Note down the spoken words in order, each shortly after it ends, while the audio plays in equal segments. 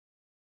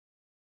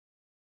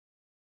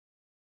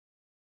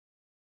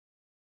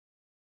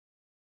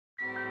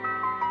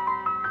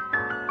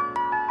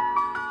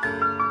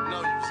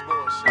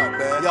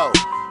Yo,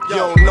 you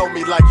don't know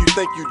me like you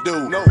think you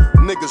do. No.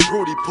 Niggas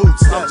Rudy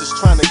Poots, I'm just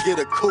trying to get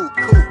a coupe.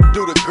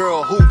 Do the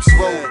girl hoops,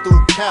 roll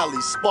through Cali,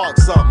 spark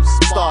something,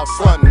 start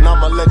frontin'.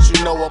 I'ma let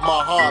you know what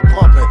my heart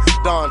pumping.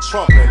 Don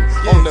trumpin',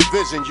 on the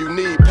vision, you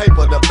need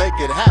paper to make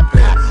it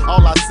happen.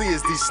 All I see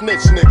is these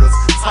snitch niggas,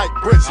 tight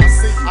britches.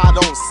 I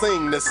don't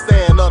sing the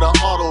stand of the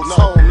auto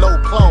tone, no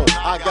clone.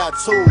 I got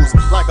tools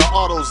like an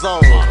auto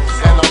zone,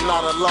 and I'm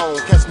not alone.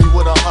 Catch me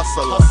with a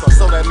hustler,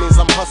 so that means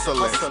I'm hustling.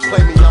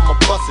 Play me, I'ma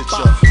bust at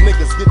ya.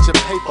 Niggas get your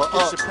paper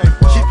up,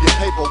 keep your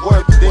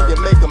paperwork, then you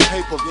make them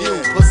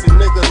pay-per-view. Pussy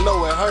nigga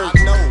know it hurt.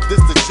 This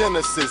the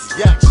Genesis,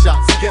 yak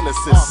shots,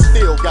 Guinnesses.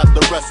 Still got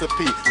the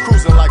recipe,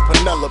 cruising like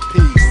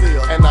Penelope.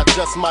 And I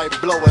just might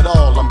blow it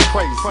all, I'm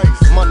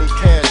crazy. Money,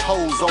 cash,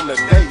 hoes on the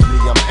daily,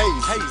 I'm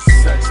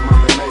hazy. Sex,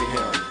 money,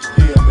 mayhem,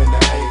 PM in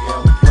the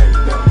AM. Play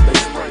them, they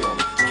spray them,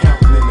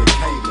 counting in the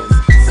Caymans.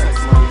 Sex,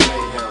 money,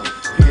 mayhem,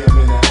 PM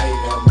in the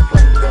AM.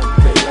 Play them,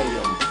 they lay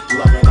them,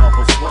 loving all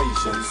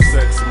persuasion.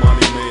 Sex,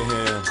 money,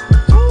 mayhem.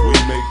 We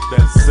make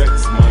that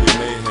sex, money,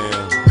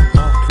 mayhem.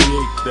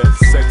 Create that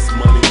sex,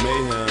 money,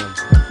 mayhem.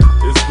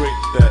 It's great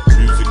that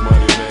music,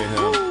 money,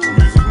 mayhem.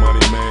 Music,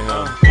 money,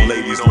 mayhem.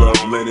 Ladies love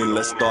linen,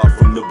 let's start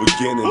from the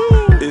beginning.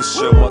 It's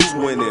share my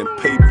twinning,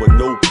 paper,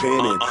 no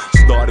penning.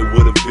 Started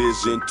with a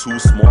vision, too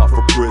smart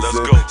for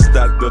prison.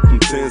 Stacked up them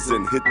tens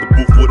and hit the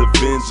booth with a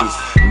vengeance.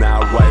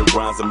 Now I write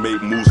rhymes and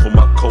make moves for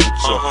my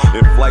culture.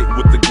 In flight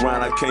with the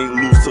grind, I can't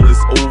lose till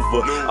it's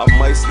over. I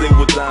might stay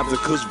with dimes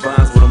and kush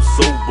vines when I'm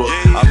sober.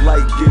 I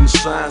like getting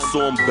shine,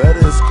 so I'm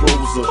better as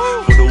closer.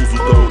 For those who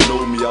don't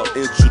know me, I'll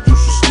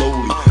introduce you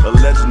slowly. A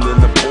legend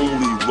and I'm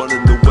only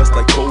running the West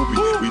like Kobe.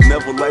 We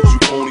never liked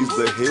you ponies,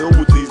 the hell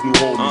with these new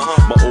homies.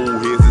 My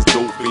old heads is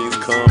dope fiends,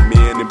 come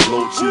in and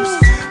blow chiefs.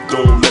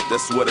 Don't let that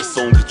sweater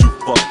song get you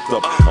fucked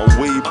up. I'm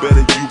way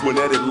better, you went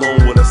at it long,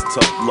 well that's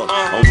tough luck.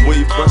 I'm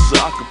way fresher,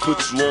 I could put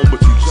you on,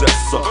 but you just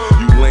suck.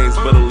 You lanes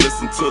better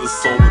listen to the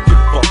song and get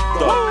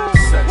fucked up.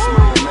 Sex,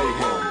 money,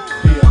 mayhem,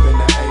 PM in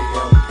the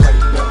AM. Play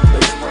them,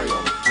 they spray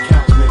them,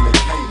 counting in the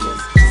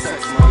Caymans.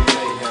 Sex, money,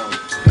 mayhem,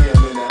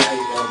 PM in the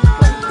AM.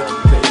 Play them,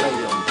 they lay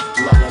them,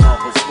 loving all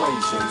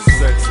persuasion.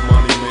 Sex,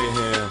 money,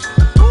 mayhem.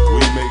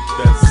 We make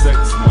that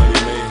sex, money,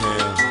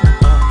 mayhem.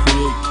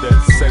 Create that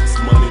sex,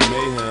 money,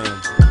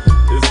 mayhem.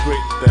 It's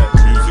great that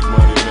music,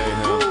 money,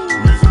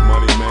 mayhem. Music,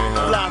 money,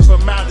 mayhem. Fly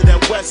from out of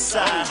that west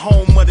side,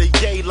 home of the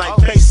yay like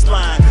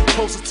baseline.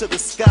 Closer to the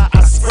sky,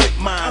 I scrape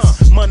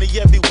mines. Money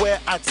everywhere,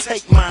 I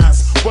take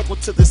mines. Work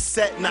to the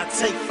set and I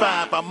take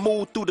 5. I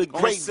move through the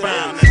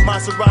grapevine.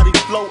 Maserati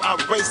flow, I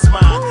race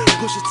mine.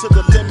 Push it to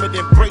the limit,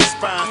 embrace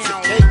spines. A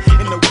cake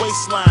in the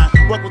waistline.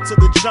 Welcome to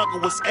the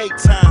jungle, it's 8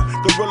 time.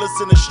 Gorillas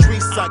in the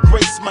streets, I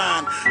grace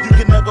mine. You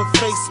can never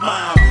face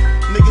mine.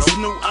 Niggas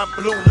knew I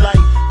blue light.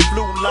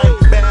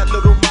 Bad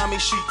little mommy,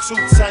 she too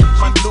tight.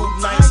 My new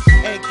nights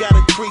ain't got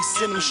a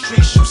crease in them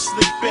streets, you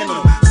sleep in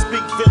them.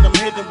 Speak venom,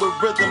 hit them with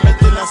rhythm, and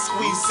then I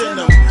squeeze in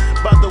them.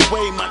 By the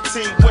way, my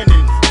team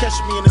winning. Catch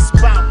me in the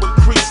spot with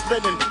crease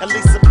linen. At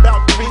least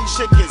about 3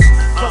 chickens,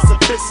 plus a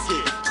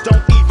biscuit.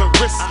 Don't even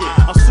risk it.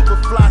 I'm super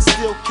fly,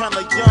 still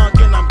kinda young.